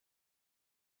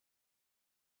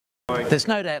There's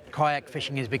no doubt kayak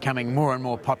fishing is becoming more and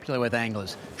more popular with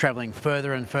anglers, travelling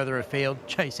further and further afield,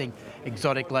 chasing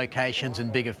exotic locations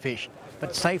and bigger fish.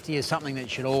 But safety is something that you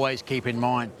should always keep in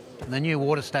mind. And the new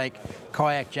Watersnake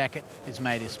Kayak jacket is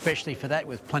made especially for that,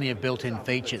 with plenty of built-in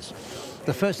features.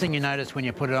 The first thing you notice when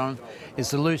you put it on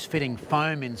is the loose-fitting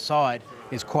foam inside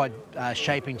is quite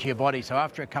shaping to your body. So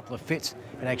after a couple of fits,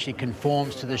 it actually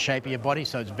conforms to the shape of your body,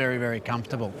 so it's very, very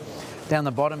comfortable. Down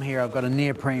the bottom here, I've got a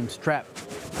neoprene strap,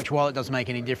 which while it doesn't make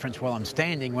any difference while I'm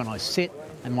standing, when I sit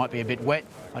and might be a bit wet,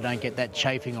 I don't get that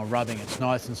chafing or rubbing. It's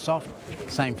nice and soft.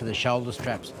 Same for the shoulder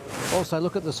straps. Also,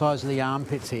 look at the size of the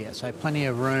armpits here, so plenty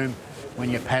of room when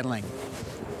you're paddling.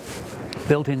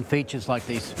 Built-in features like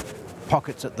these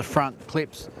pockets at the front,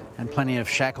 clips, and plenty of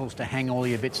shackles to hang all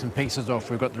your bits and pieces off.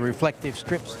 We've got the reflective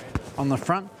strips on the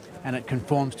front, and it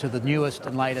conforms to the newest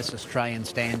and latest Australian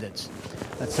standards.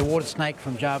 That's the Watersnake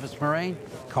from Jarvis Marine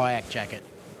Kayak jacket.